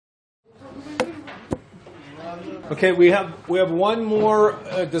Okay, we have one more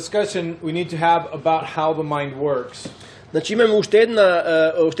discussion we need to have about how the mind works. Значи имаме уште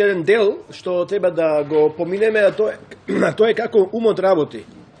еден дел што треба да го поминеме, а тоа е како умот работи.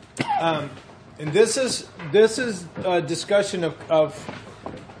 And this is a discussion of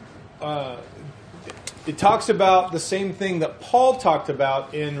it talks about the same thing that Paul talked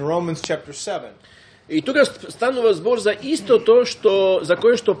about in Romans chapter 7. И тука станува збор за истото за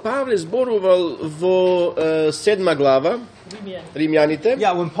кое што Павле зборувал во 7 глава, Римјаните.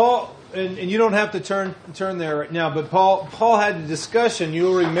 Yeah, when Paul and you don't have to turn there right now, but Paul had a discussion.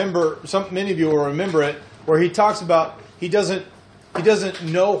 You'll remember, many of you will remember it, where he talks about he doesn't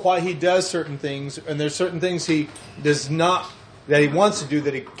know why he does certain things, and there's certain things he does not, that he wants to do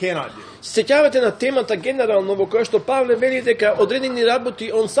that he cannot do. Сеќавате на темата генерално во која што Павле вели дека одредени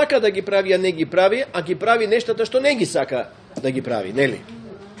работи он сака да ги прави, а не ги прави, а ги прави нештата што не ги сака да ги прави, нели?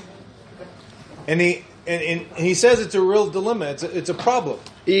 And he says it's a real dilemma. It's a problem.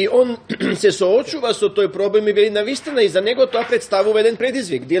 И он се соочува со тој проблем и вели навистина и за него тоа представува еден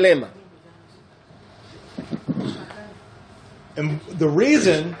предизвик, дилема. And the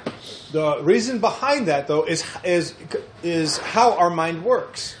reason behind that though is how our mind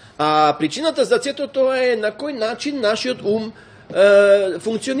works. А причината за сето тоа е на кој начин нашиот ум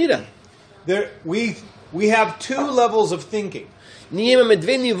функционира. We have two levels of thinking. Ние имаме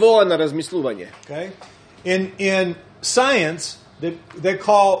две нивоа на размислување. Okay? In science, they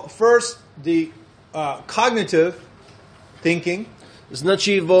call first the cognitive thinking.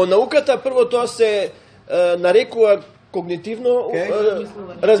 Значи во науката прво тоа се нарекува когнитивно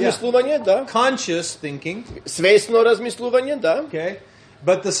размислување, да. Conscious thinking. Свесно размислување, да. Okay?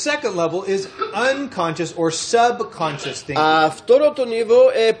 But the second level is unconscious or subconscious thinking. А второто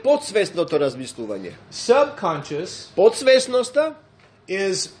ниво е подсвесното размислување. Subconscious Подсвесноста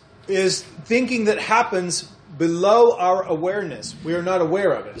is thinking that happens below our awareness. We are not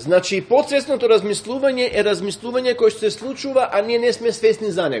aware of it. Значи подсвесното размислување е размислување кое што се случува, а ние не сме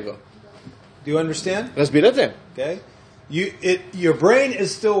свесни за него. Do you understand? Разбирате? Okay. Your brain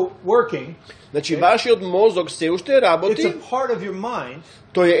is still working. Значи вашиот мозок се уште работи. It's a part of your mind.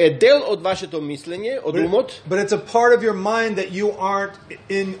 Тој е дел од вашето мислење, од умот. But it's a part of your mind that you aren't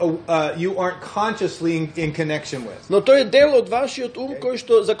consciously in connection with. Но тој е дел од вашиот ум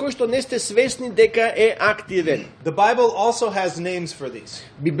за кој што не сте свесни дека е активен. The Bible also has names for these.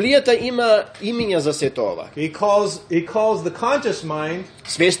 Библијата има имиња за сето ова. He calls the conscious mind,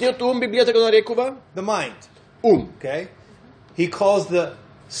 свесниот ум Библијата го нарекува the mind. Ум. Okay? He calls the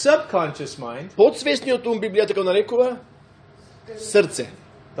subconscious mind, подсвесниот ум Библијата го нарекува срце.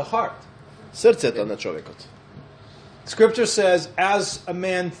 the heart. Срцето на човекот. Scripture says, as a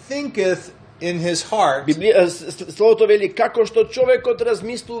man thinketh in his heart, Словото вели како што човекот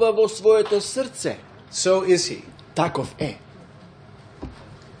размислува во своето срце, so is he. таков е.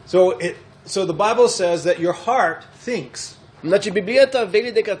 So the Bible says that your heart thinks. Значи Библијата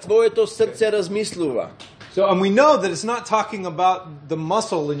вели дека твоето срце размислува. And we know that it's not talking about the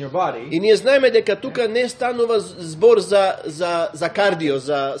muscle in your body. И ние знаеме дека тука не станува збор за кардио,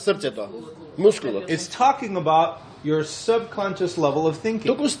 за срцето, мускулот. It's talking about your subconscious level of thinking.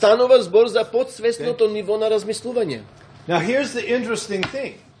 Туку станува збор за подсвесното ниво на размислување. Now here's the interesting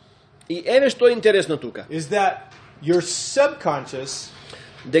thing. И еве што е интересно тука. Is that your subconscious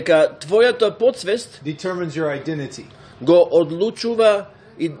дека твојата подсвест determines your identity. Го одлучува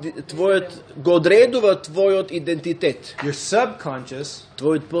и го одредува твојот идентитет. Your subconscious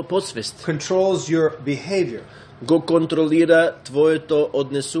твојот подсвест controls your behavior. Го контролира твоето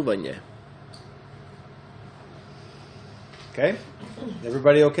однесување. Okay?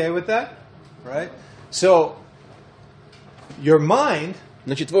 Everybody okay with that? Right? So your mind,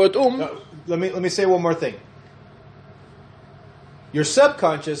 значи твојот ум, let me say one more thing. Your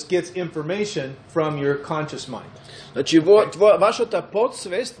subconscious gets information from your conscious mind. Значи вашата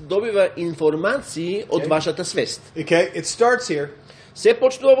подсвест добива информации од вашата свест. Okay, it starts here. Се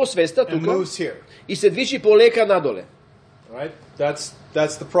почнува во свеста тука moves here. И се движи полека надоле. Right? That's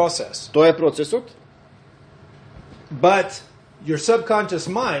the process. Тоа е процесот. But your subconscious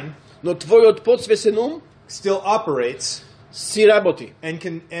mind, но твојот подсвесен ум still operates, си работи and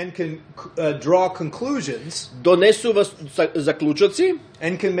can draw conclusions, донесува заклучоци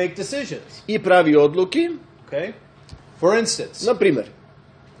and can make decisions. И прави одлуки. Okay? For instance, например,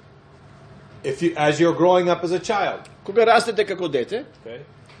 as you're growing up as a child, кога растете како дете, okay,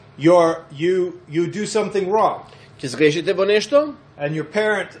 you do something wrong. Ќе сгрешите во нешто, and your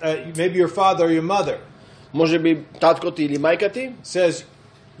parent, maybe your father or your mother, можеби татко ти или мајка ти, says,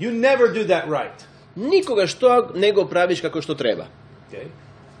 you never do that right. Никогаш тоа не го правиш како што треба. Okay.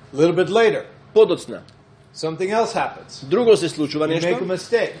 A little bit later, подоцна, Something else happens. Drugo se случува You make a нешто,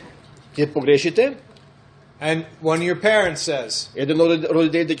 mistake. ќе погрешите, And one of your parents says, еден од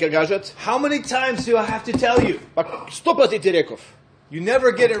родителите ќе кажат, how many times do I have to tell you? па 100 пати ти реков, You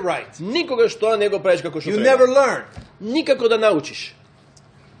never get it right. никогаш тоа не го правиш како што You never треба. learn. Никако да научиш.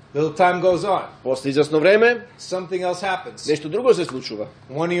 Little time goes on. После известно време, Something else happens. нешто друго се случува.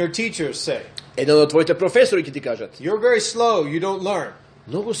 One of your teachers say, Еден од твоите професори ќе ти кажат, you're very slow, you don't learn.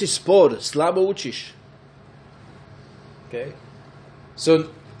 многу си спор, слабо учиш. Okay? So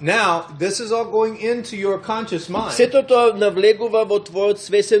now, this is all going into your conscious mind, Сето тоа навлегува во твојот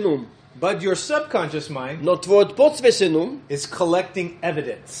свесен ум, but your subconscious mind но твојот подсвесен ум is collecting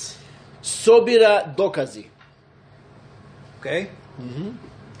evidence. собира докази. Okay?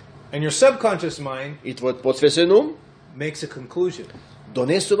 And your subconscious mind И твојот подсвесен ум makes a conclusion.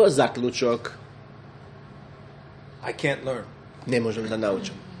 донесува заклучок. I can't learn. Не можам да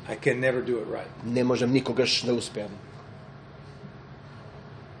научам. I can never do it right. Не можам никогаш да успеам.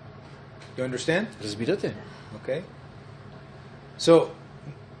 You understand? Разбирате? Okay? So,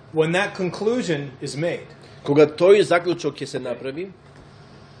 when that conclusion is made, Кога тој заклучок ќе се направи,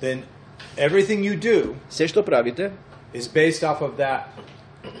 then everything you do се што правите, is based off of that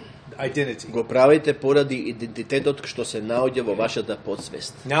identity. го правите поради идентитетот што се наоѓа во вашата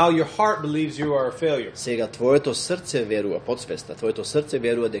подсвест. Now your heart believes you are a failure. Сега твоето срце верува, подсвеста, твоето срце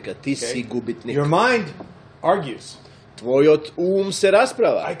верува дека ти си губитник. Your mind argues. Твојот ум се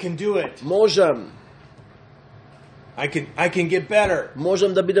расправа. I can do it. Можам, I can get better.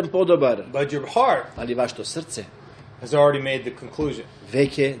 можам да бидам подобар. But your heart Али вашето срце has already made the conclusion.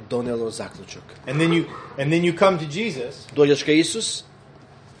 веќе донело заклучок. And then you come to Jesus Дојдеш кај Исус,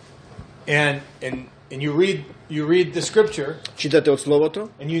 and you read the scripture читате од Словото,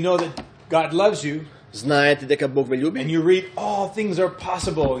 and you know that God loves you знаете дека Бог ве and љуби you read all things are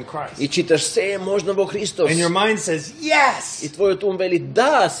possible in Christ. и читаш се е можно во Христос. And your mind says, И yes! твојот ум вели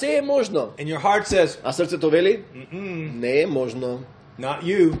да, се е можно. And your heart says, А срцето вели не е можно. not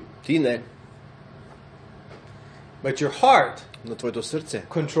you. Ти не. But your heart Но твоето срце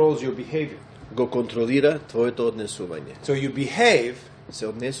controls your behavior. го контролира твоето однесување. So you behave Се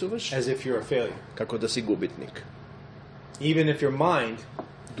однесуваш as if you're a failure. како да си губитник. Even if your mind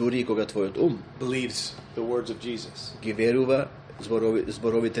Дури и кога твојот ум believes the words of Jesus. ги верува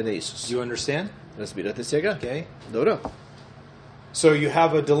зборовите на Исус. Do you understand? Разбирате сега? Okay. Добро. So you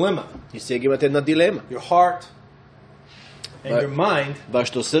have a dilemma. И сега имате една дилема. Your heart and But- your mind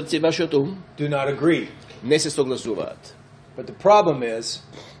Вашето срце и вашиот ум do not agree. не се согласуваат. But the problem is,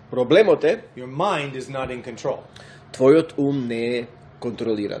 Проблемот е, your mind is not in control. твојот ум не е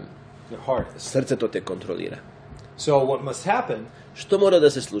контролиран. Your heart is. Срцето те контролира. So what must happen Што мора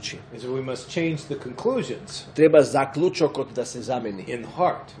да се случи? is we must change the conclusions Треба заклучокот да се замени in the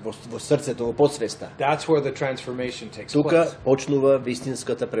heart. во срцето, во подсвеста. That's where the transformation takes Тука place. почнува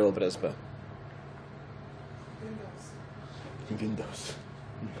вистинската преобразба. Windows.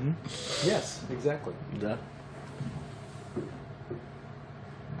 Yes, exactly. Да.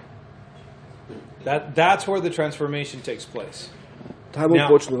 That's where the transformation takes place. Таму Now-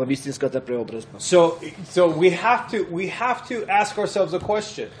 почнува вистинската преобразба. So we have to ask ourselves a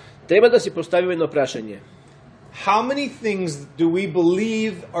question. Треба да си поставиме едно прашање. How many things do we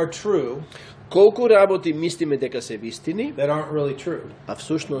believe are true Колку работи мислиме дека се вистини, that aren't really true? а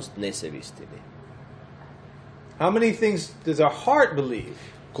всушност не се вистини? How many things does our heart believe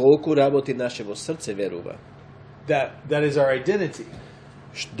Колку работи нашево срце верува? that is our identity?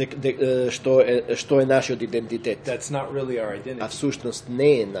 Што е нашиот идентитет? That's not really our А identity. всушност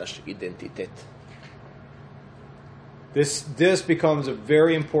не е наш идентитет. This becomes a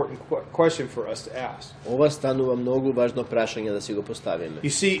very important question for us to ask. Ова станува многу важно прашање да си го поставиме. You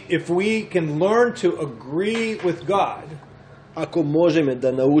see, if we can learn to agree with God, Ако можеме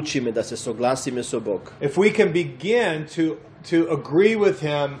да научиме да се согласиме со Бог, if we can begin to agree with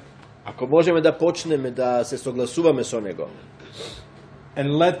Him ако можеме да почнеме да се согласуваме со Него and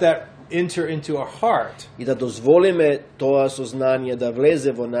let that enter into our heart, и да дозволиме тоа сознание да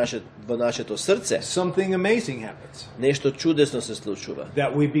влезе во нашето срце, something amazing happens. нешто чудесно се случува.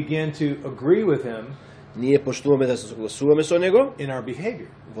 That we begin to agree with Him Ние почнуваме да се согласуваме со Него in our behavior.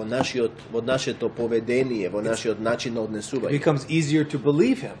 во нашето поведение, во нашиот начин на It однесување. becomes easier to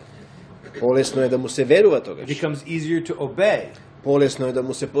believe Him. Полесно е да му се верува It тогаш. becomes easier to obey Полесно е да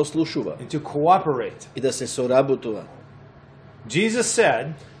му се послушува and to cooperate. и да се соработува. Jesus said,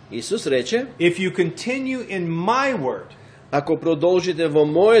 Исус рече, if you continue in my word, Ако продолжите во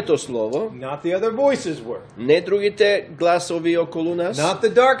моето слово, not the other voices word, не другите гласови околу нас, not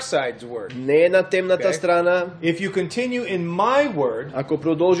the dark side's word. не на темната Okay. страна, If you continue in my word, ако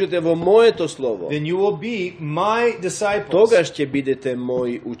продолжите во моето слово, then you will be my disciples, тогаш ќе бидете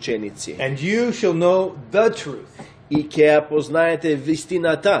мои ученици. and you shall know the truth, И ќе ја познаете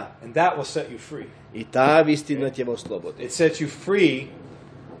вистината, and that will set you free. и таа вистина ќе ве ослободи. It sets you free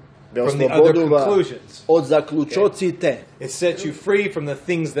Ве from the other ослободува conclusions. од заклучоците, It sets you free from the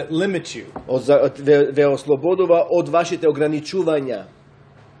things that limit you. ве ослободува од вашите ограничувања.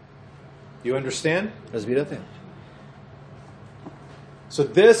 You understand? Разбирате? So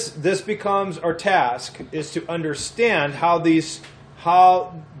this becomes our task, is to understand how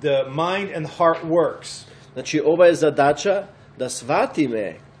the mind and the heart works. Значи, ова е задача да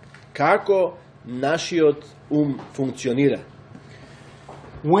сватиме како нашиот ум функционира.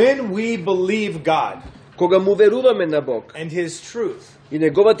 When we believe God Кога му веруваме на Бог and His truth, и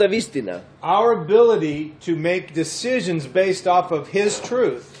неговата вистина, our ability to make decisions based off of His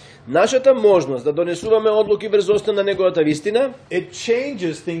truth, нашата можност да донесуваме одлуки врз основа на неговата вистина, it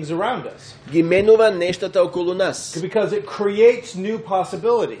changes things around us. ги менува нештата околу нас. Because it creates new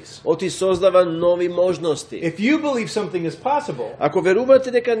possibilities. Оти создава нови можности. If you believe something is possible, Ако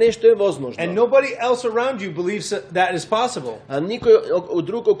верувате дека нешто е and возможно, nobody else around you believes that is possible, а никој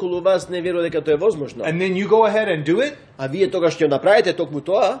друг околу вас не верува дека тоа е возможно, and then you go ahead and do it, а вие тогаш ќе направите токму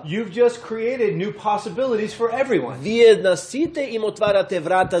тоа, you've just created new possibilities for everyone. вие на сите им отварате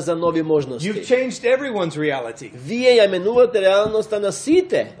врата за нови You've можности. changed everyone's reality. Вие ја менувате реалноста на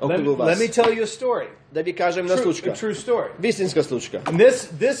сите околу Let вас. me tell you a story. Да ви кажем на A случка. true story. Вистинска случка. And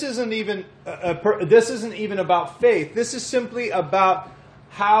this isn't even about faith. This is simply about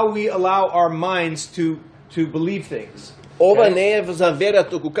how we allow our minds to believe things. Ова Okay? не е за вера,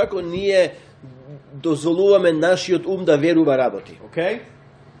 туку како ние дозволуваме нашиот ум да верува работи. Okay?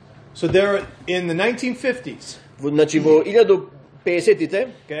 So there in the 1950s, Значи во 1050-тите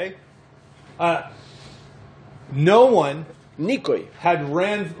okay? No one никој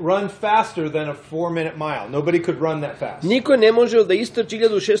run faster than a 4-minute mile. Nobody could run that fast. никој не можел да истрчи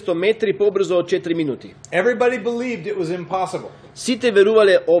 1600 метри побрзо од 4 минути. Everybody believed it was impossible. Сите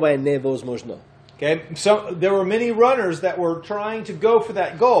верувале ова е невозможно. Okay? So there were many runners that were trying to go for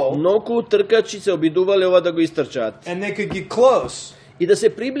that goal, Многу тркачи се обидувале ова да го истрчаат and they could get close, и да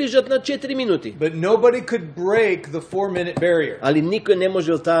се приближат на 4 минути. but nobody could break the 4-minute barrier. Али никој не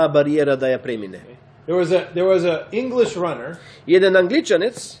можел таа бариера да ја премине. There was a English runner И еден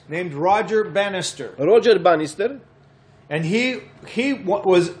англичанец, named Roger Bannister, Роџер Банистер, and he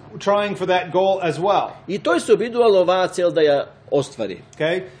was trying for that goal as well. и тој се обидувал оваа цел да ја оствари.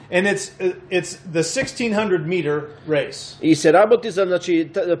 Okay, and it's the 1600 meter race. И се работи за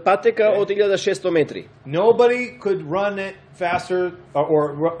патека од 1600 метри. Nobody could run it faster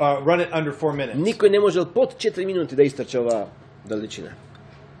or run it under 4 minutes. Никој не можел под 4 минути да истрча оваа далечина.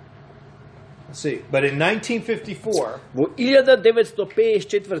 Let's see. But in 1954, Во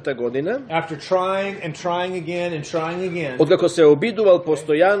 1954 година, after trying and trying again, откако се обидувал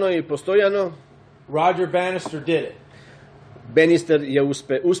постојано и постојано, Roger Bannister did it. Бенистер ја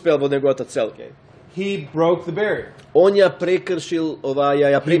успел во неговата цел. He broke the barrier. Он ја прекршил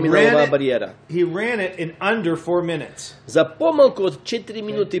ја преминал оваа бариера. He ran it in under 4 minutes. За помалку од 4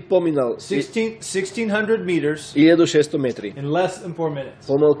 минути поминал 1600 meters 1600 метри. in less than 4 minutes.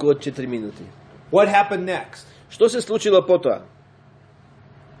 Помалку од 4 минути. What happened next? Што се случило потоа?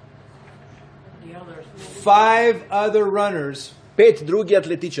 5 other runners 5 други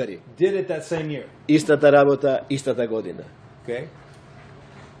атлетичари. did it that same year. Истата работа, истата година. Okay?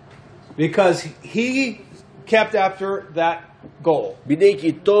 Because he kept after that goal.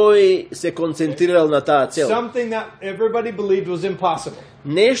 Бидејќи тој се концентрирал на таа цел. Something that everybody believed was impossible.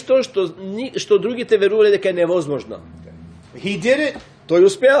 Нешто што другите верувале дека е невозможно. He did it, Тој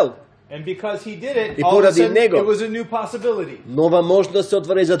успеал. and because he did it, И all of a поради sudden него. it was a new possibility. Нова можност се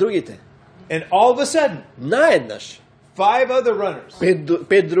отвора и за другите. And all of a sudden, Наеднаш, 5 other runners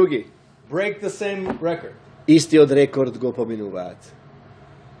пет други, break the same record. истиот рекорд го поминуваат.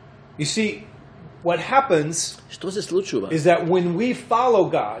 You see, what happens Што се случува? is that when we follow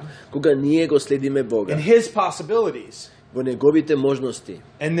God Кога ние го следиме Бога and His possibilities, во неговите можности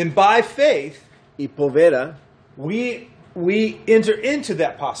and then by faith, и по вера, we enter into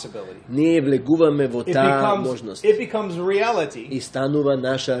that possibility. ние влегуваме во таа можност It becomes reality. и станува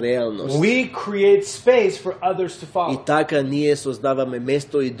наша реалност. We create space for others to И follow. така ние создаваме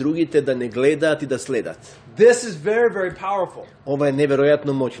место и другите да не гледаат и да следат. This is very, very powerful. Ова е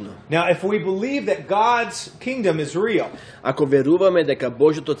неверојатно моќно. Now, if we believe that God's kingdom is real, Ако веруваме дека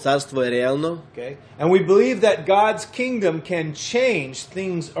Божјото царство е реално, okay, and we believe that God's kingdom can change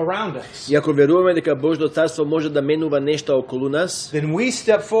things around us, и ако веруваме дека Божјото царство може да менува нешто околу нас, then we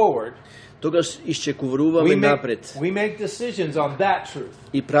step forward. тогаш исчекуваме напред We make decisions on that truth.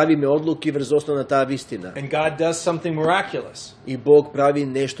 и правиме одлуки врз основа на таа вистина. And God does something miraculous. И Бог прави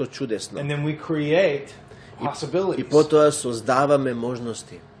нешто чудесно. And then we create И possibilities потоа создаваме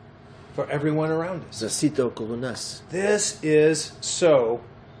можности for everyone around us. за сите околу нас. This is so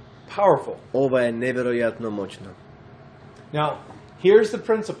powerful. Ова е неверојатно моќно. Now, here's the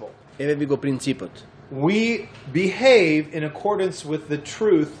principle. Еве ви го принципот. We behave in accordance with the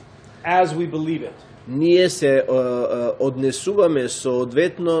truth as we believe it. Ние се однесуваме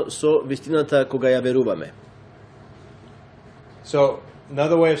соодветно со вистината кога ја веруваме. So,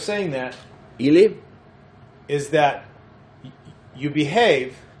 another way of saying that Или is that you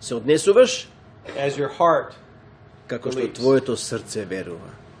behave се однесуваш as your heart. како што Believes. твоето срце верува.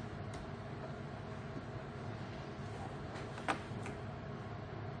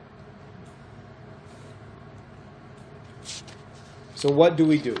 So what do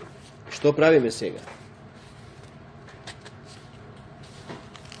we do? Што правиме сега?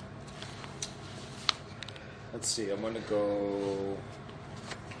 Let's see, I'm going to go...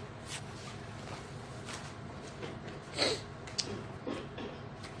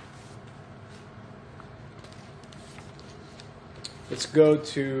 Let's go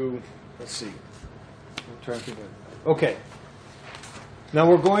to, let's see. I'm trying to think of, okay. Now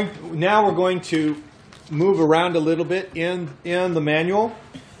we're going to move around a little bit in the manual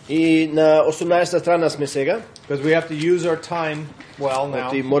И на 18-та страна сме сега, because we have to use our time well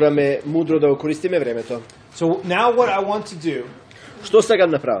now. и мораме мудро да го користиме времето. So now what I want to do, Што сега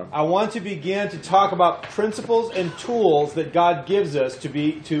направам? I want to begin to talk about principles and tools that God gives us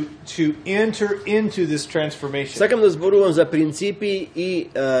to enter into this transformation. Сакам да зборувам за принципи и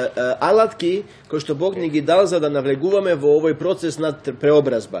алатки кои што Бог ни ги дал за да навлегуваме во овој процес на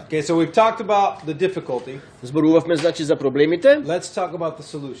преобразба. Okay, so we've talked about the difficulty. Зборувавме значи за проблемите, Let's talk about the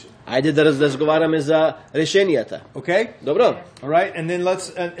solution. ајде да разговараме за решенијата. Okay? Добро? All right, and then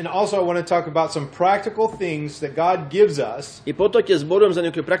and also I want to talk about some practical things that God gives us И потоа ќе зборувам за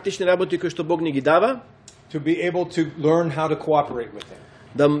некои практични работи кои што Бог ни ги дава, to be able to learn how to cooperate with Him.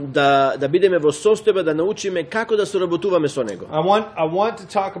 да бидеме во состојба да научиме како да соработуваме со него. I want to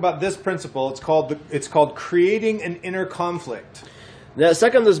talk about this principle. It's called creating an inner conflict.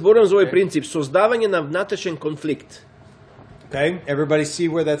 Сакам да зборувам за овој принцип, создавање на внатрешен конфликт. Okay? Everybody see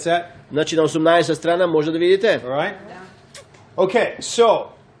where that's at? Значи на 18 страна може да видите. All right? Okay, so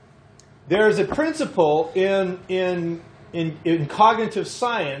there's a principle in cognitive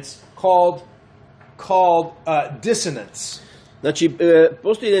science called dissonance. Значи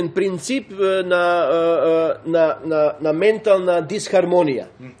постои еден принцип на ментална дисхармонија.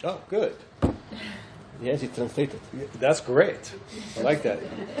 Oh, good. Yes, it's translated. That's great. I like that.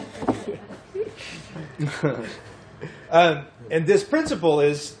 And this principle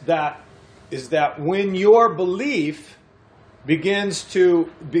is that when your belief begins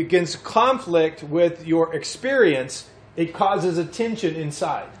conflict with your experience, it causes a tension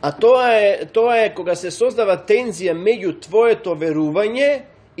inside. А тоа е кога се создава тензија меѓу твоето верување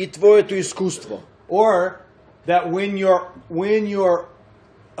и твоето искуство. Or that when your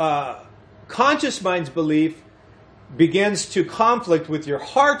conscious mind's belief begins to conflict with your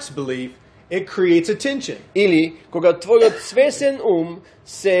heart's belief, it creates a tension. Или кога твојот свесен ум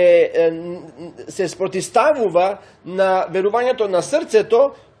се спротивставува на верувањето на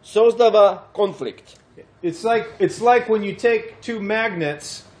срцето, создава конфликт. It's like when you take two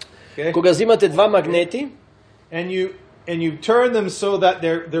magnets, okay, Кога земате два магнети and you turn them so that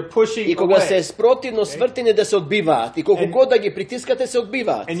they're pushing и кога се away, спротивно свртени да се одбиваат и колку год да ги притискате се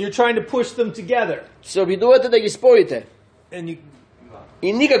одбиваат. and you're trying to push them together, Се обидувате да ги споите and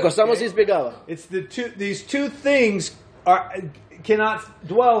и никако само се избегава. these two things cannot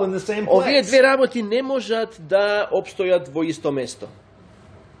dwell in the same Овие place. две работи не можат да опстојат во исто место.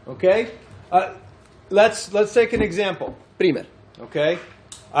 Okay, let's take an example. Пример. Okay,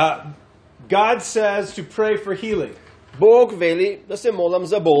 God says to pray for healing. Бог вели да се молам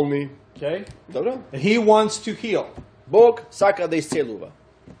за болни. Okay, Добро? He wants to heal, Бог сака да исцелува.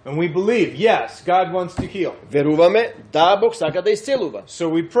 and we believe, yes, God wants to heal. Веруваме, да, Бог сака да исцелува. So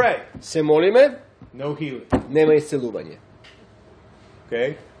we pray, Се молиме, no healing. нема исцелување.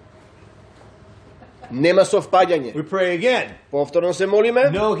 Okay, Нема совпаѓање. we pray again, Повторно се молиме,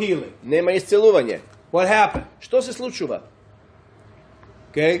 no healing. нема исцелување. What happened? Што се случува?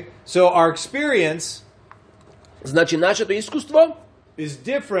 Okay, so our experience Значи нашето искуство is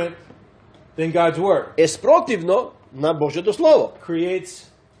different than God's word. е спротивно на Божјото слово. Creates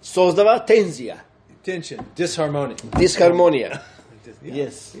Создава тензија, tension, disharmony. дисхармонија. Yeah,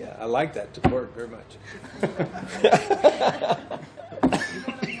 Yes. Yeah, I like that word very much.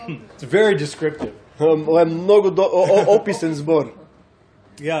 It's very descriptive. Ова е многу описен збор.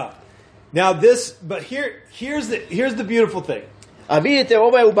 Yeah. Now this, but here's the beautiful thing. А видите,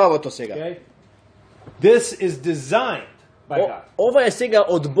 ова е убавото сега. Okay? This is designed by God. Ова е сега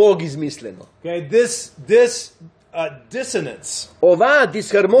од Бог измислено. Okay? This dissonance, Оваа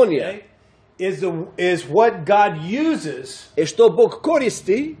дисхармонија okay, is what God uses е што Бог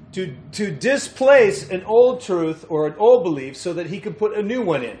користи to displace an old truth or an old belief so that he can put a new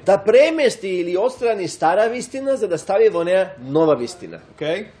one in. да премести или отстрани стара вистина за да стави во неа нова вистина.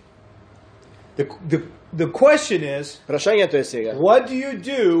 Okay? The question is, Прашањето е сега. what do you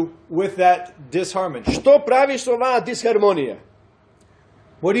do with that disharmony? Што правиш со оваа дисхармонија?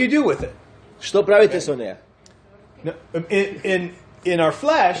 What do you do with it? Што правите со неа? No, in our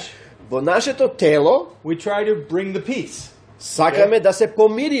flesh, Во нашето тело we try to bring the peace. сакаме да се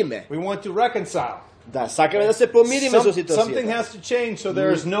помириме. We want to reconcile. Да, сакаме да се помириме со Something ситуацијата. has to change so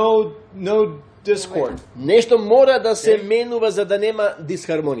there is no discord. Нешто мора да се менува за да нема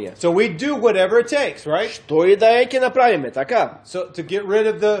дисхармонија. So we do whatever it takes, right? Што и да е ќе направиме, така? So to get rid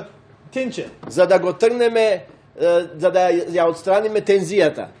of the tension. За да го тргнеме, за да ја отстраниме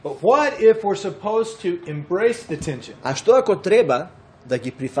тензијата. But what if we're supposed to embrace the tension? А што ако треба да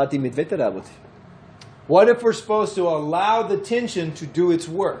ги прифатиме двете работи? What if we're supposed to allow the tension to do its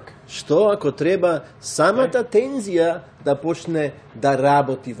work? Што ако треба самата тензија да почне да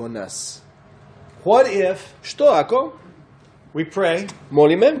работи во нас? What if Што ако we pray,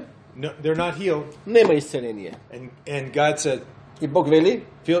 молиме, no, they're not healed, нема исцеление? and God said, И Бог вели,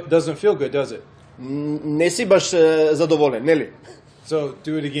 doesn't feel good, does it? не си баш задоволен, нели? So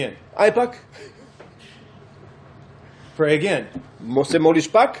do it again. Ај пак, Pray again. се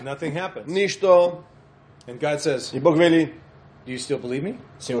молиш пак, Nothing happens. ништо. And God says, И Бог вели, do you still believe me?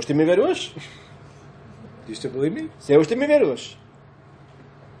 се уште ми веруваш? Do you still believe me? Се уште ми веруваш?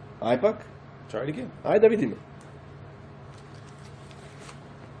 Ај пак, Try it again. ај да видиме.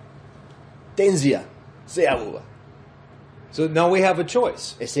 Тензија се јавува. So now we have a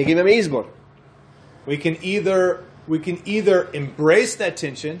choice. Е, сега имаме избор. We can either embrace that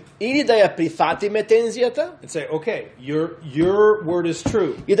tension Или да ја прифатиме тензијата and say, okay, your word is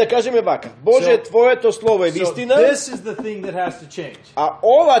true. и да кажеме вака, Боже, So- Твоето слово е So вистина, this is the thing that has to change. а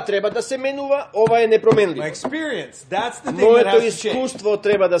ова треба да се менува, ова е My непроменливо. experience, that's the thing that Моето has to change. искуство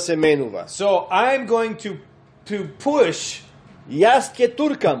треба да се менува. So I'm going to push, Јас ќе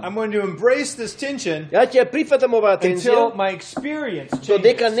туркам. I'm going to embrace this tension Ја ќе ја прифатам оваа until тензија, my experience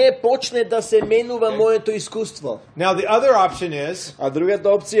додека changes. не почне да се менува моето искуство. Now the other option is, А другата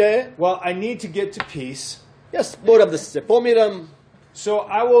опција е, well, I need to get to peace. јас морам да се помирам, So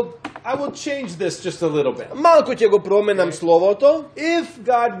I will change this just a little bit. малку ќе го променам словото. If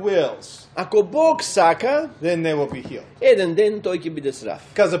God wills, Ако Бог сака, then they will be healed. еден ден тој ќе биде здрав.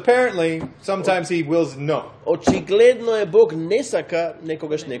 Because apparently, sometimes he wills no. Очигледно е Бог не сака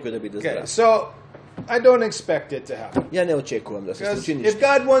некогаш некој да биде Okay, здрав. so I don't expect it to happen. Ја не очекувам да се Because случи if ништо.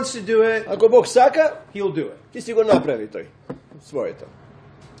 God wants to do it, Ако Бог сака, he'll do it. ти си го направи тој. Своето.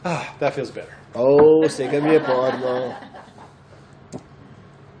 That feels better. О, сега ми е поарно.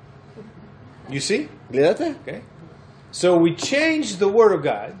 You see? Гледате? Okay. So we change the word of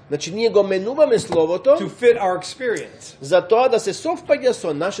God Значи ние го менуваме to словото fit our experience за тоа да се совпаѓа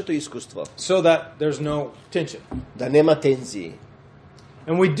со нашето искуство, so that there's no tension. да нема тензии.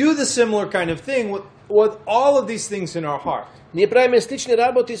 And we do the similar kind of thing with all of these things in our heart. Ние правиме слични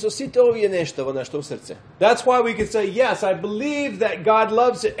работи со сите овие нешта во нашето срце. That's why we can say, yes, I believe that God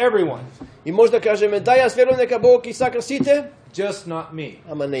loves everyone, И може да кажеме, да, јас верувам дека Бог ги сака сите, just not me.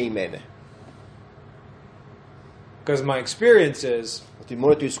 ама не и мене. Because my experience is Оти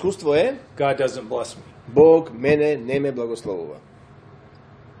моето искуство е, God doesn't bless me. Бог мене не ме благословува.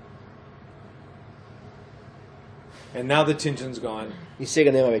 And now the tension's gone, И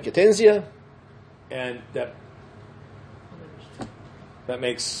сега нема веќе тензија, and that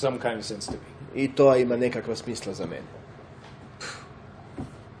makes some kind of sense to me. и тоа има некаква смисла за мене.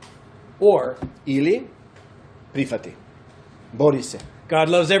 Or Или прифати. Бори се. God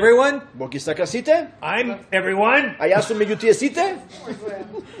loves everyone, Бог ги сака сите, I'm everyone, а јас сум меѓу тие сите,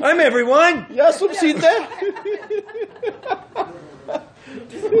 I'm everyone. јас сум сите.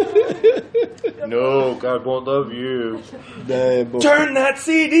 No, God won't love you. Не, Бог. Turn that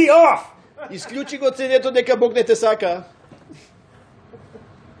CD off. Исклучи го цедето дека Бог не те сака.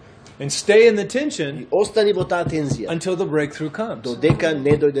 And stay in the tension И остани во таа тензија until the breakthrough comes. додека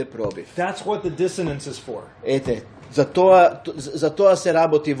не дојде пробив. That's what the dissonance is for. Ете, за тоа се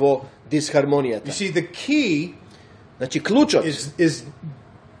работи во дисхармонијата. You see, the key Значи клучот is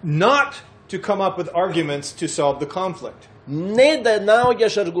not to come up with arguments to solve the conflict, не да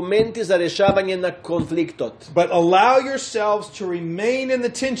наоѓаш аргументи за решавање на конфликтот, but allow yourselves to remain in the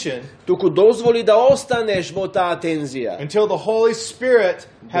tension туку дозволи да останеш во таа тензија, until the Holy Spirit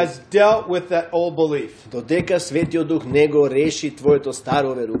has dealt with that old belief додека Светиот Дух не го реши твоето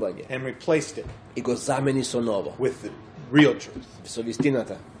старо верување and replaced it и го замени со ново, with the real truth. со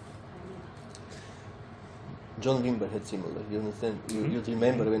вистината. John Wimber had similar. You understand? You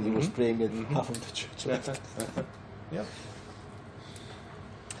remember when he was praying at half of the church. Yep.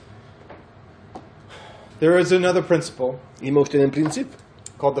 There is another principle Има уште еден принцип,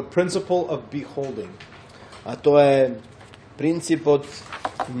 called the principle of beholding. а тоа е принцип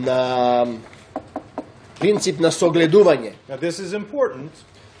на согледување. Now this is important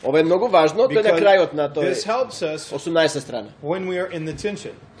Ова е многу важно, тоа е на крајот на тоа this helps us 18 страна. when we are in the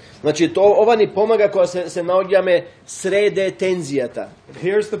tension. Значи, ова ни помага кога се наоѓаме среде тензијата.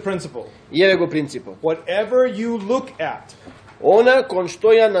 Here's the principle. И еве го принципот. Whatever you look at, Она кон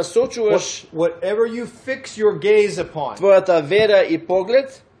што ја насочуваш whatever you fix your gaze upon, твојата вера и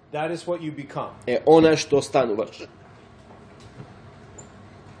поглед, that is what you become. е она што стануваш.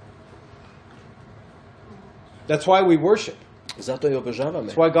 That's why we worship. Затоа ја обожаваме.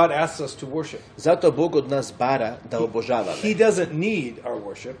 That's why God asks us to worship. Затоа Бог од нас бара да обожаваме. He doesn't need our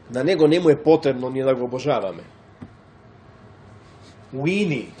worship. На него не му е потребно ние да го обожаваме. We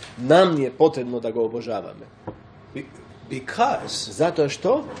need. Нам ни е потребно да го обожаваме. Because Затоа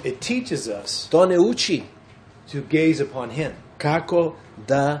што? it teaches us Тоа не учи to gaze upon Him, како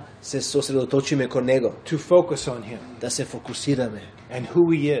да се сосредоточиме кон него, to focus on Him да се фокусираме and who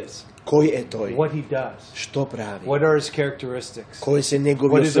He is, кој е тој, what He does, што прави, what are His characteristics, кои се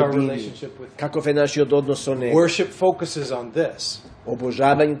негови what is our особини, relationship with Him. каков е нашиот однос со него. Worship focuses on this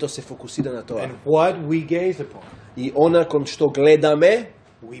Обожавањето се фокусира на тоа. and what we gaze upon, И она кон што гледаме,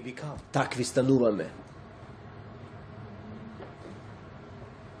 we become. такви стануваме.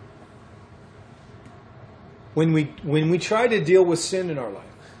 When we try to deal with sin in our life,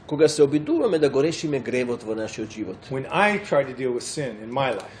 Кога се обидуваме да го решиме гревот во нашиот живот, when I try to deal with sin in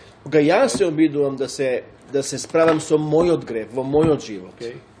my life, кога јас се обидувам да се справам со мојот грев во мојот живот,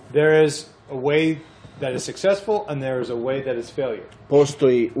 okay, there is a way that is successful and there is a way that is failure.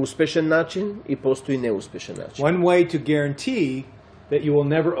 постои успешен начин и постои неуспешен начин. One way to guarantee that you will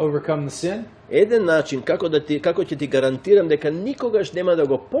never overcome the sin Еден начин како ќе ти гарантирам дека никогаш нема да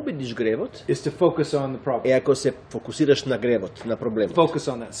го победиш гревот is to focus on the problem. е ако се фокусираш на гревот, на проблемот. Focus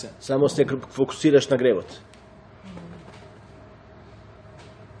on that sin. Само се фокусираш на гревот.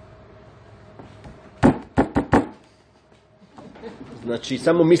 Значи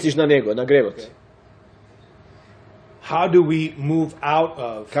само мислиш на него, на гревот. How do we move out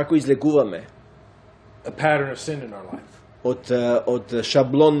of Како излегуваме a pattern of sin in our life? од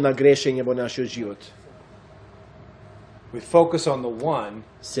шаблон на грешење во нашиот живот? We focus on the one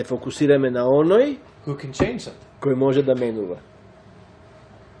Се фокусираме на оној who can change something. кој може да менува.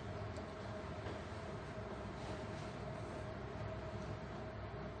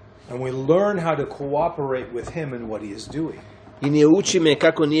 And we learn how to cooperate with him in what he is doing. И ние учиме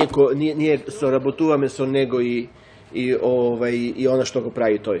како ние соработуваме со него и она што го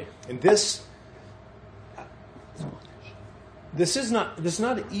прави тој. And this is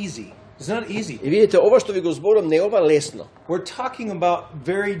not easy. It's not easy. И видите, ова што ви го зборам не е ова лесно. We're talking about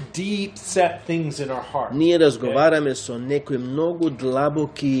very deep set things in our heart. Ние разговараме со некои многу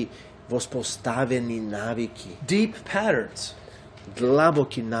длабоки воспоставени навики. Deep patterns.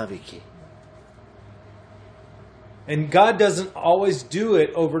 Длабоки навики. And God doesn't always do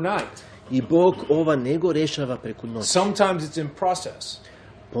it overnight. И Бог ова не го решава преку ноќ. Sometimes it's in process.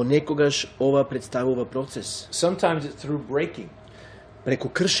 Понекогаш ова представува процес. Sometimes it's through breaking. Преку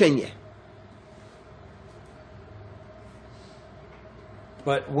кршење.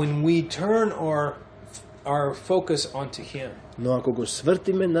 But when we turn our focus onto him, Но ако го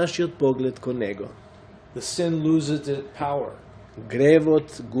свртиме нашиот поглед кон него, the sin loses its power.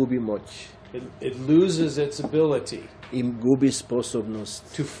 гревот губи моќ. It loses its ability И губи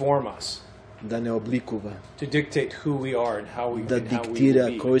способност to form us, да не обликува, to dictate who we are and how we да will диктира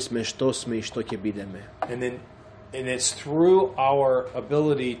be. кој сме, што сме и што ќе бидеме. And it's through our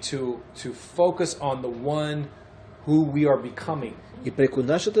ability to focus on the one who we are becoming. И преку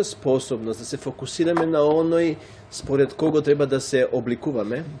нашата способност да се фокусираме на оној според кого треба да се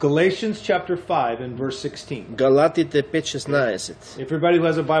обликуваме. Galatians chapter 5 and verse 16. Галатите 5:16. Everybody who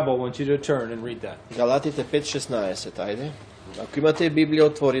has a Bible, I want you to turn and read that. Галатите 5:16, ајде. Ако имате Библија,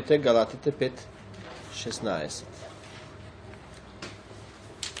 отворите Галатите 5:16.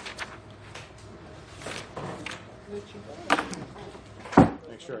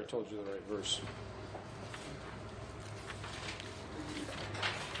 Make sure I told you the right verse.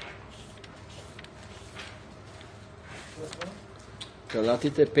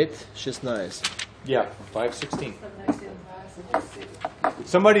 Галатите 5:16. Yeah, 5:16.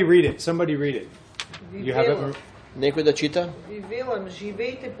 Somebody read it. Somebody read it. You have it? Некој да чита? Ви велам,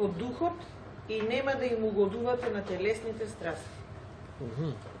 живејте по духот и нема да им угодувате на телесните страсти.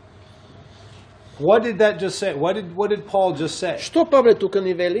 What did that just say? What did Paul just say? Што Павле тука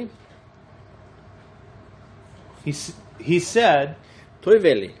ни вели? He said Тој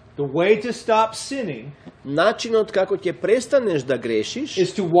вели, the way to stop sinning начинот како ќе престанеш да грешиш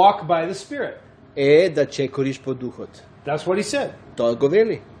is to walk by the Spirit. е да чекориш по духот. That's what he said. Тоа го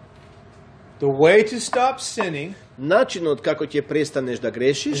вели. The way to stop sinning Начинот како ќе престанеш да is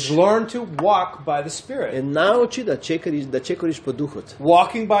грешиш learn to walk by the е Spirit. научи да чекориш по духот.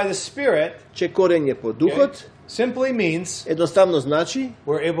 Walking by the Spirit Чекорење по духот simply means едноставно значи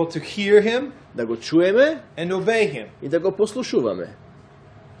we're able to hear Him да го чуеме and obey Him. и да го послушуваме.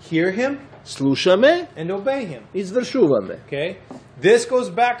 Hear Him Слушаме, and obey Him. извршуваме. Okay? This goes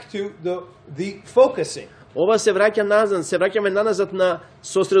back to the focusing. Ова се враќа назад, се враќаме наназад на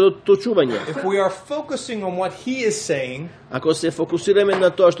сосредоточување. If we are focusing on what He is saying Ако се фокусираме на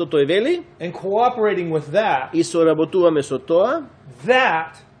тоа што тој вели and cooperating with that, и соработуваме со тоа,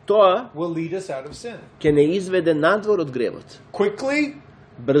 that тоа will lead us out of sin. ќе не изведе надвор од гревот. Quickly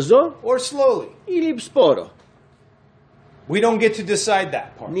Брзо or slowly. или споро. We don't get to decide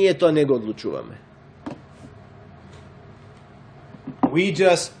that part. Ние тоа не го одлучуваме. We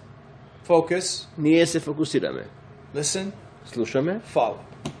just focus, Ние се фокусираме. listen, Слушаме, follow.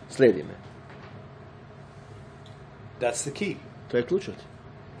 следиме. That's the key. Тоа е клучот.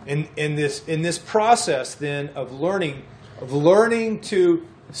 In this process then of learning to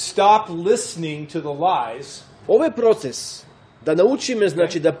stop listening to the lies, Овој процес да научиме,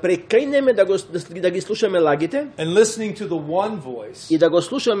 значи да прекајнеме да ги слушаме лагите and listening to the one voice. и да го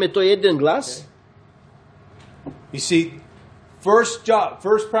слушаме тој еден глас. You see,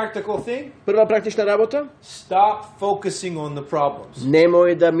 first practical thing, Прва практична работа, stop focusing on the problems.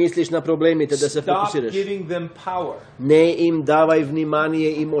 немој да мислиш на проблемите, да се Stop фокусираш. giving them power. Не им давај внимание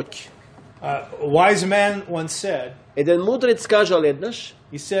и моќ. A wise man once said, Еден мудрец кажал еднаш,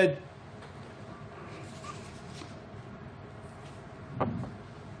 he said,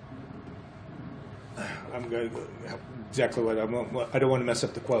 I'm going to exactly what I don't want to mess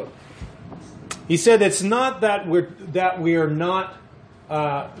up the quote. He said, it's not that we are not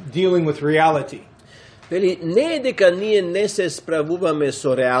dealing with reality. вели, не е дека ние не се справуваме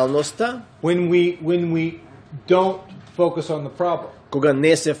со реалноста, When we don't focus on the problem. кога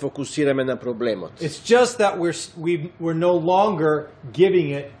не се фокусираме на проблемот. It's just that we're no longer giving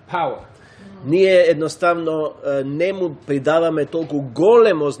it power. Ние едноставно не му придаваме толку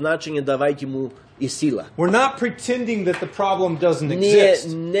големо значење давајќи му и сила. We're not pretending that the problem doesn't Ние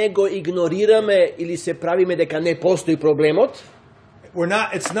exist. не го игнорираме или се правиме дека не постои проблемот.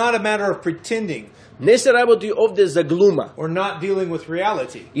 It's not a matter of pretending. Не се работи овде за глума We're not dealing with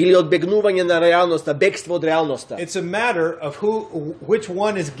reality. или одбегнување на реалноста, бегство од реалноста. It's a matter of which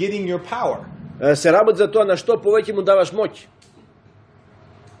one is getting your power. Се работи за тоа на што повеќе му даваш моќ.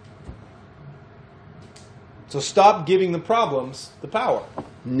 So stop giving the problems the power.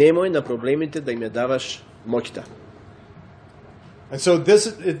 Немој на проблемите да им ја даваш моќта. And so this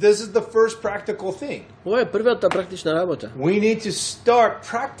is the first practical thing. Ова е првата практична работа. We need to start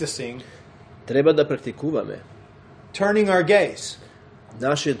practicing Треба да практикуваме. turning our gaze.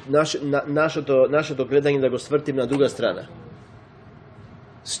 Нашето гледање да го свртим на друга страна.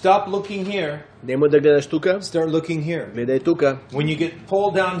 Stop looking here, Немој да гледаш тука, start looking here. гледај тука. When you get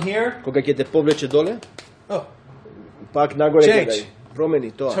pulled down here, Кога ќе те повлече доле, oh, пак нагоре Change. гледај.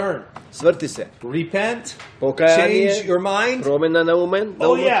 Промени тоа. turn, Сврти се. repent, change Покаяние, your mind. промена на умен.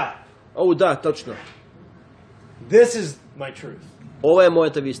 Oh yeah, О, да, точно. this is my truth. Ова е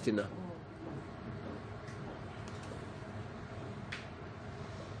мојата вистина.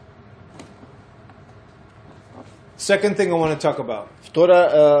 Second thing I want to talk about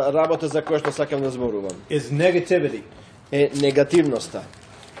Втора работа за која што сакам да зборувам is negativity, е негативноста.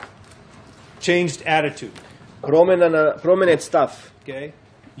 changed attitude. Променет став. Okay,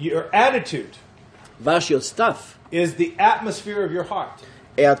 your attitude Вашиот став is the atmosphere of your heart.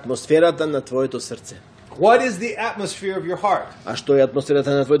 Е атмосферата на твоето срце. What is the atmosphere of your heart? А што е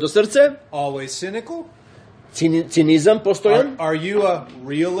атмосферата на твоето срце? Always cynical? Цинизам постојан? Are you a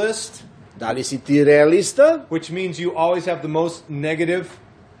realist? Дали си ти реалиста? Which means you always have the most negative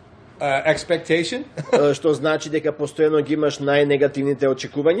expectation? Што значи дека постојано ги имаш најнегативните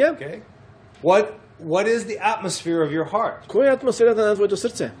очекувања? Okay. What is the atmosphere of your heart? Која е атмосферата на твоето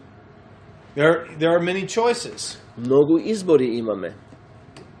срце? There are many choices. Многу избори имаме.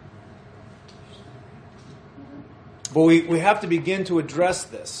 But we have to begin to address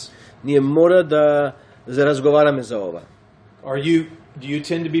this. Ние мора да разговараме за ова. Do you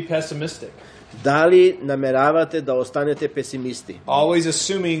tend to be pessimistic? Дали намеравате да останете песимисти? Always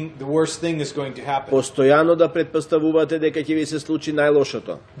assuming the worst thing is going to happen. Постојано да претпоставувате дека ќе ви се случи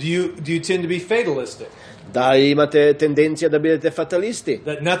најлошото. Do you tend to be fatalistic? Да имате тенденција да бидете фаталисти?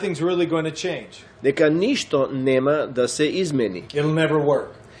 That nothing's really going to change. Дека ништо нема да се измени. It'll never work.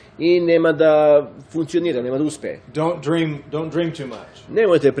 И нема да функционира, нема да успее. Don't dream too much.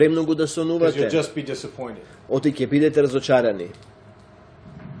 Немојте премногу да Because you'll сонувате. just be disappointed. Оти ќе бидете разочарани.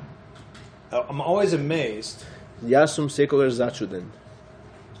 I'm always amazed Јас сум секогаш зачуден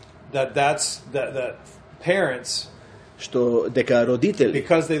that parents, што дека родители,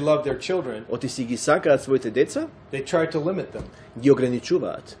 because they love their children, оти си ги сакаат своите деца, they try to limit them ги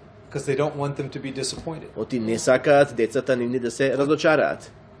ограничуваат. because they don't want them to be disappointed. Оти не сакаат децата нивни да се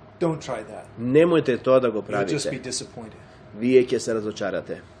разочараат. Don't try that. Немојте тоа да го You'll just be правите. disappointed. Вие ќе се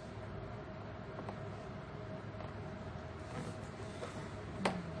разочарате.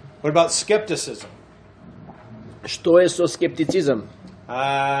 What about skepticism? Што е со скептицизам?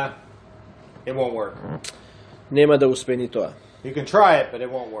 It won't work. Нема да успее ни тоа. You can try it, but it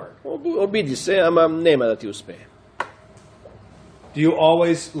won't work. Обиди се, ама нема да ти успее. Do you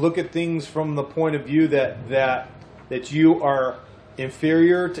always look at things from the point of view that you are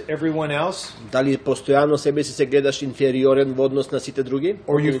inferior to everyone else? Дали постојано себе си се гледаш инфериорен во однос на сите други?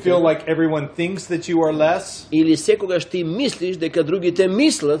 Or you feel like everyone thinks that you are less? Или секогаш ти мислиш дека другите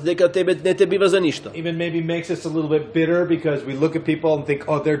мислат дека тебе не те бива за ништо? Even maybe makes us a little bit bitter because we look at people and think,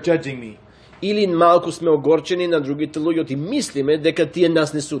 oh, they're judging me. Или малку сме огорчени на другите луѓе и мислиме дека тие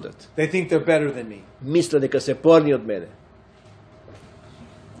нас не судат. They think they're better than me. Мисле дека се порни од мене.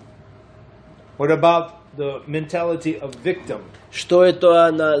 What about the mentality of victim? Што е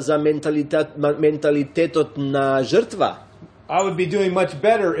тоа за менталитетот на жртва? I would be doing much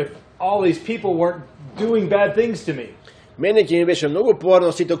better if all these people weren't doing bad things to me. Мене ќе ми беше многу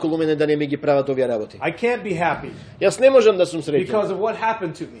порно сите околу мене да не ми ги прават овие работи. I can't be happy Јас не можам да сум среќен. because of what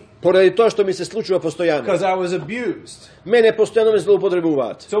happened to me. Поради тоа што ми се случува постојано. Because I was abused. Мене постојано ме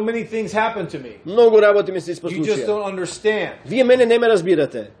злоупотребуваат. So many things happened to me. Многу работи ми се You just испослучија. don't understand. Вие мене не ме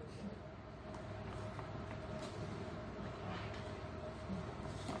разбирате.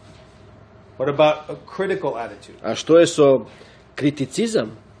 What about a critical attitude? А што е со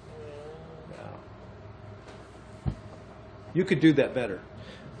критицизам? You could do that better.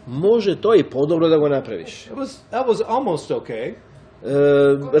 Може тоа и подобро да го направиш. That was almost okay.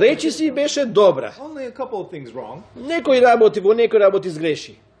 Речи си беше добра. Only a couple of things wrong. Некои работи во некои работи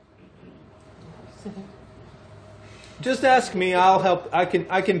сгреши. Just ask me, I'll help.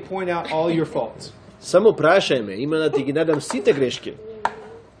 I can point out all your faults. Само прашај ме, има да ти ги надам сите грешки.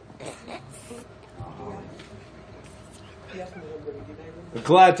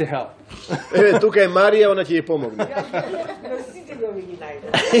 Glad to help. Еве, тука е Марија, она ќе ја помогне.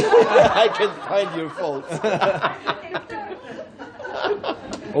 I can find your faults.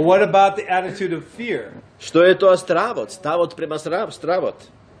 Well, what about the attitude of fear? Што е тоа стравот? Ставот према стравот.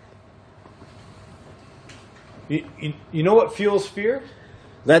 You know what fuels fear?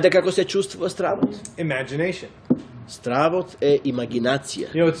 Знаете како се чувствува стравот? Imagination. Стравот е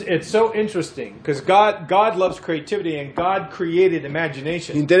имагинација. You know, it's so interesting because God loves creativity and God created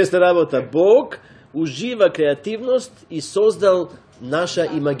imagination. Интересна работа. Бог ужива креативност и создал наша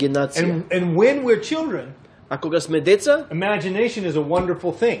имагинација. And when we're children, А кога сме деца, imagination is a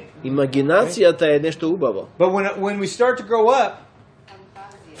wonderful thing. имагинацијата е нешто убаво. But when we start to grow up,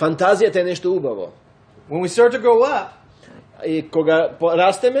 Фантазијата е нешто убаво. when we start to grow up, И кога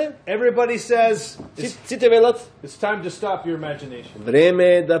растеме, everybody says сите велат, it's time to stop your imagination. време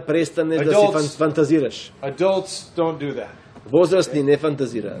е да престанеш да си фантазираш. Adults don't do that. Возрастни не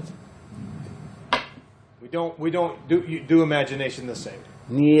фантазираат. We don't do imagination the same.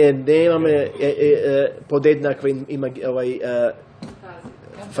 Ние немаме подеднаква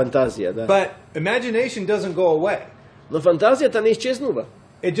фантазија, да. But imagination doesn't go away. Но фантазијата не исчезнува.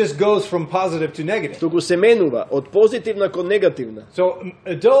 It just goes from positive to negative. Туку се менува од позитивна кон негативна. So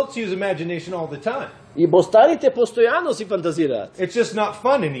adults use imagination all the time. И бостарите постојано си фантазираат. It's just not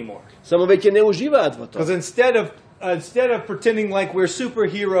fun anymore. Само веќе не уживаат во тоа. Because instead of pretending like we're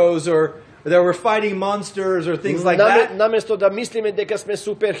superheroes or that we're fighting monsters or things like that, Наместо да мислиме дека сме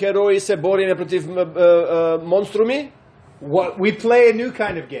суперхерои се бориме против монструми, we play a new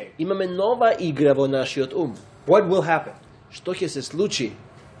kind of game. имаме нова игра во нашиот ум. What will happen? Што ќе се случи?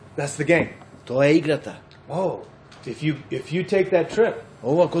 That's the game. Тоа е играта. Oh, if you take that trip,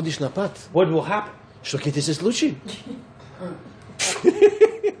 Ова одиш на пат. what will happen? Што ќе ти се случи?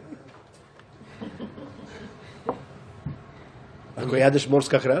 Ако јадеш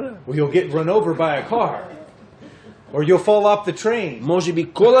морска храна, Well, you'll get run over by a car, or you'll fall off the train. може би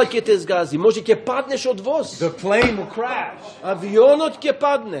кола ќе те згази, може ќе паднеш од воз. The plane will crash. Авионот ќе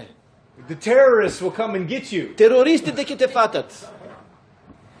падне. The terrorists will come and get you. Терористите ќе те фатат.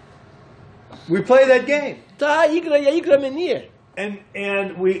 We play that game, Таа игра ја играме ние.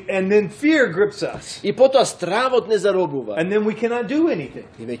 and then fear grips us, И потоа стравот не заробува. and then we cannot do anything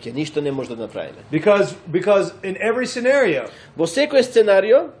И веќе ништо не може да направиме. because in every scenario Во секој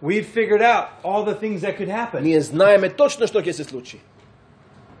сценарио, we've figured out all the things that could happen. ние знаеме точно што ќе се случи.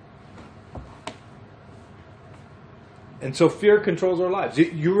 And so fear controls our lives.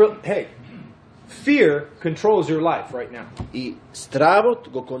 Hey, fear controls your life right now. И стравот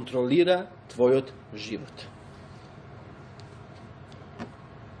го контролира твојот живот.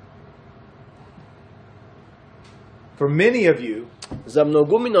 For many of you, За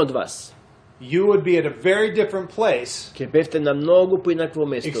многумина од вас, you would be at a very different place, ќе бевте на многу поинакво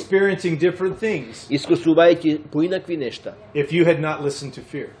место, experiencing different things, искусувајќи поинакви нешта, if you had not listened to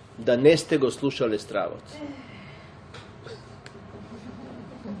fear. да не сте го слушале стравот.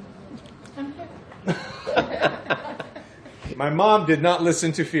 My mom did not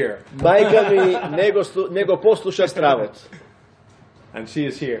listen to fear, Мајка ми не го послуша стравот. and she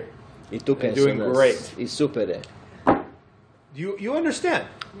is here. И тука е со Doing нас. great. И супер е. You understand?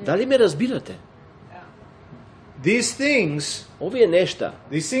 Дали ме разбирате? These things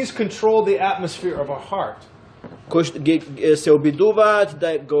control the atmosphere of our heart. Кои се обидуваат да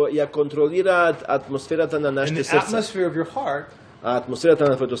ја контролираат атмосферата на And нашите the срца. atmosphere of your heart А атмосферата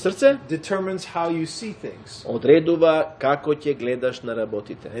на твоето срце determines how you see things, одредува како ќе гледаш на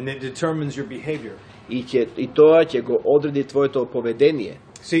работите. and it determines your behavior. И тоа ќе го одреди твоето поведение.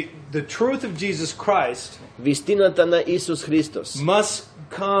 See, the truth of Jesus Christ Вистината на Исус Христос must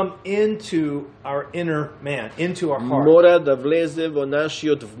come into our inner man, into our heart. мора да влезе во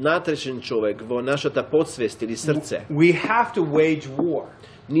нашиот внатрешен човек, во нашата подсвест или срце. We have to wage war.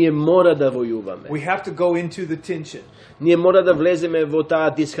 Ние мора да војуваме. We have to go into the tension, Ние мора да влеземе во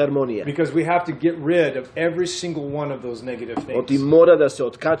таа дисхармонија. because we have to get rid of every single one of those negative Оти things. мора да се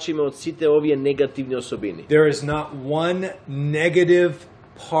откачиме од сите овие негативни особини. There is not one negative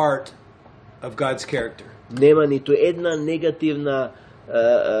part of God's character. Нема ниту една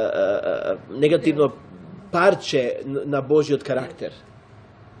негативно парче на Божиот карактер.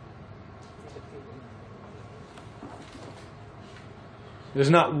 There's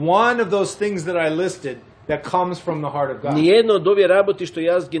not one of those things that I listed that comes from the heart of God. Ниедно од овие работи што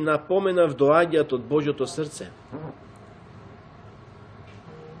јас ги напоменав доаѓаат од Божјото срце.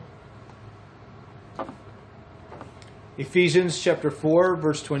 Ephesians chapter 4,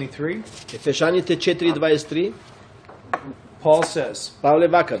 verse 23, Ефешаните 4:23 Paul says, Павле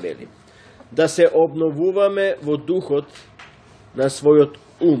вака вели: да се обновуваме во духот на својот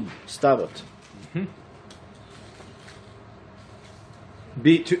ум, ставот.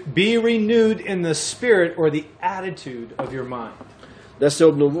 be renewed in the spirit or the attitude of your mind. Да се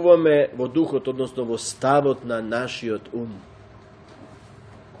обновуваме во духот, односно во ставот на нашиот ум.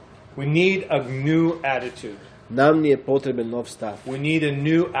 We need a new attitude. Нам ни е потребен нов став. We need a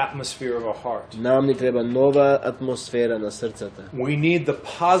new atmosphere of our heart. Нам ни треба нова атмосфера на срцата. We need the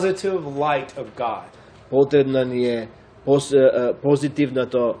positive light of God. Потребна ни е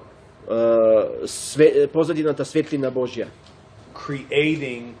позитивната светлина Божја,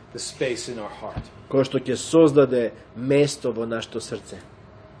 Creating the space in our heart. која што ќе создаде место во нашето срце.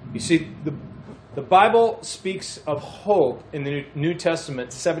 You see, the Bible speaks of hope in the New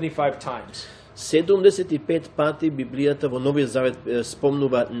Testament 75 times. 75 пати Библијата во Новиот Завет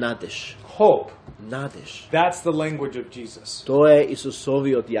спомнува надеж. Hope. Надеж. That's the language of Jesus. Тоа е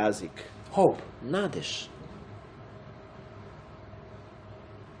Исусовиот јазик. Hope. Надеж.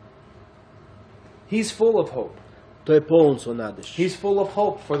 He's full of hope. Тој е полн со надеж. He's full of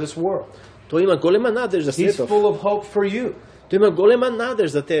hope for this world. Тој има голема надеж за He's светот. full of hope for you. Тој има голема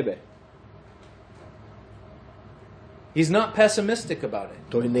надеж за тебе. He's not pessimistic about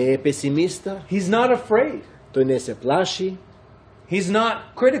it. Тој не е песимиста, He's not afraid. тој не се плаши, He's not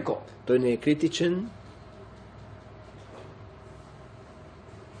critical. тој не е критичен,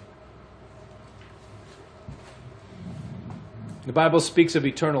 The Bible speaks of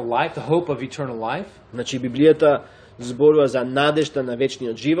eternal life, the hope of eternal life. Значи Библијата зборува за надежта на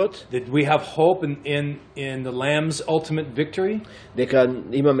вечниот живот. That we have hope in the Lamb's ultimate victory. Дека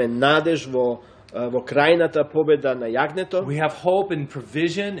имаме надеж во крајната победа на јагнето. We have hope in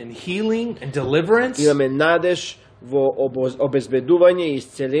provision and healing and deliverance. Имаме надеж во обезбедување,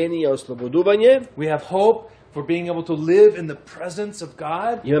 исцеление и ослободување. We have hope for being able to live in the presence of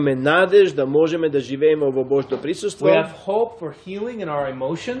God. Имаме надеж да можеме да живееме во Божјото присуство. We have hope for healing in our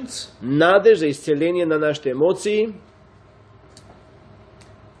emotions. Надеж за исцеление на нашите емоции.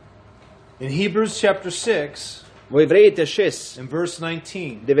 In Hebrews chapter 6, Во Евреите 6, in verse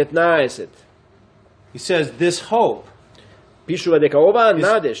 19, 19, he says, this hope пишува дека оваа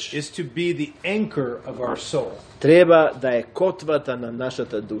надеж is to be the anchor of our soul. треба да е котвата на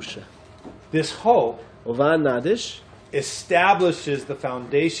нашата душа. This hope Оваа надеж establishes the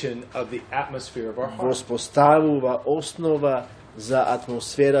foundation of the atmosphere of our heart. воспоставува основа за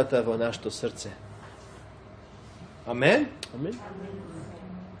атмосферата во нашето срце. Amen? Амин.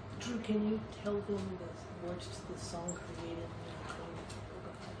 Drew, can you tell them the words to the song created?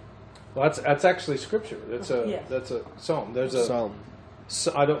 Well, that's actually scripture. That's Yes. a psalm. There's a Псалм.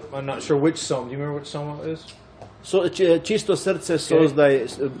 I'm not sure which psalm. Do you remember which psalm it is? Со чисто срце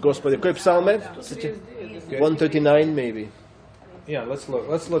создај Господи. Кој псалм е? 139 maybe. Yeah, let's look.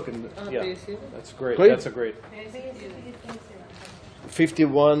 Let's look and yeah. That's great. Great. That's a great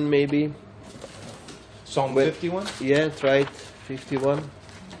 51 maybe. Psalm Wait. 51. Yeah, try it. 51.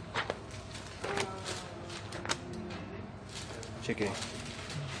 Чекај.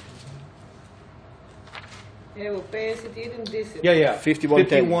 Evo, 51:10. Yeah. 51:10.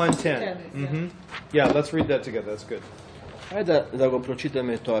 51:10. Mhm. Yeah, let's read that together. That's good. Ајде да го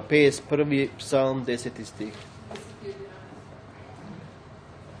прочитаме тоа. 51 псалм 10 стих.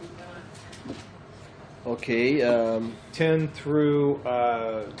 Океј, 10 through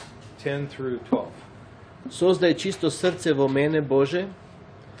 12. создај чисто срце во мене, Боже,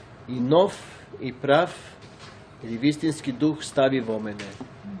 и нов и прав или вистински дух стави во мене.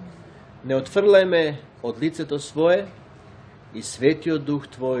 Не отфрлај ме од лицето свое и светиот дух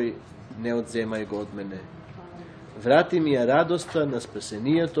Твој не одземај го од мене. Врати ми ја радоста на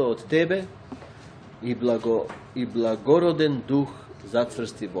спасението од Тебе и благороден дух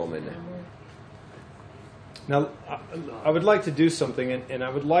зацврсти во мене. Now, I would like to do something, and I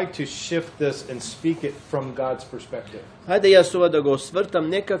would like to shift this and speak it from God's perspective. Хајде јас ова да го свртам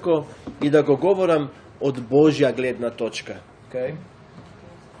некако и да го говорам од Божја гледна точка. Okay?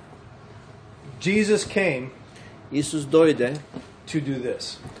 Jesus came Исус дојде to do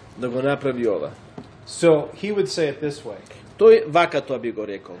this. да го направи ова. So he would say it this way: Тој вака тоа би го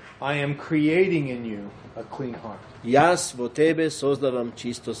рекол. I am creating in you a clean heart, Јас во тебе создавам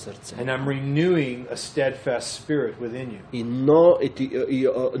чисто срце. and I'm renewing a steadfast spirit within you. И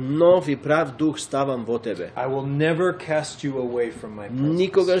нов и прав дух ставам во тебе. I will never cast you away from my presence,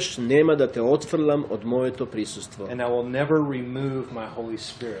 Никогаш нема да те отфрлам од моето присуство. and I will never remove my Holy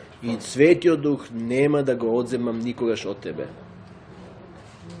Spirit. И Светиот Дух нема да го одземам никогаш од тебе.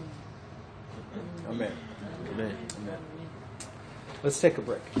 Amen. Не. Let's take a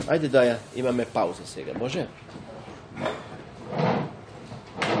break. Ајде да ја имаме пауза сега, може?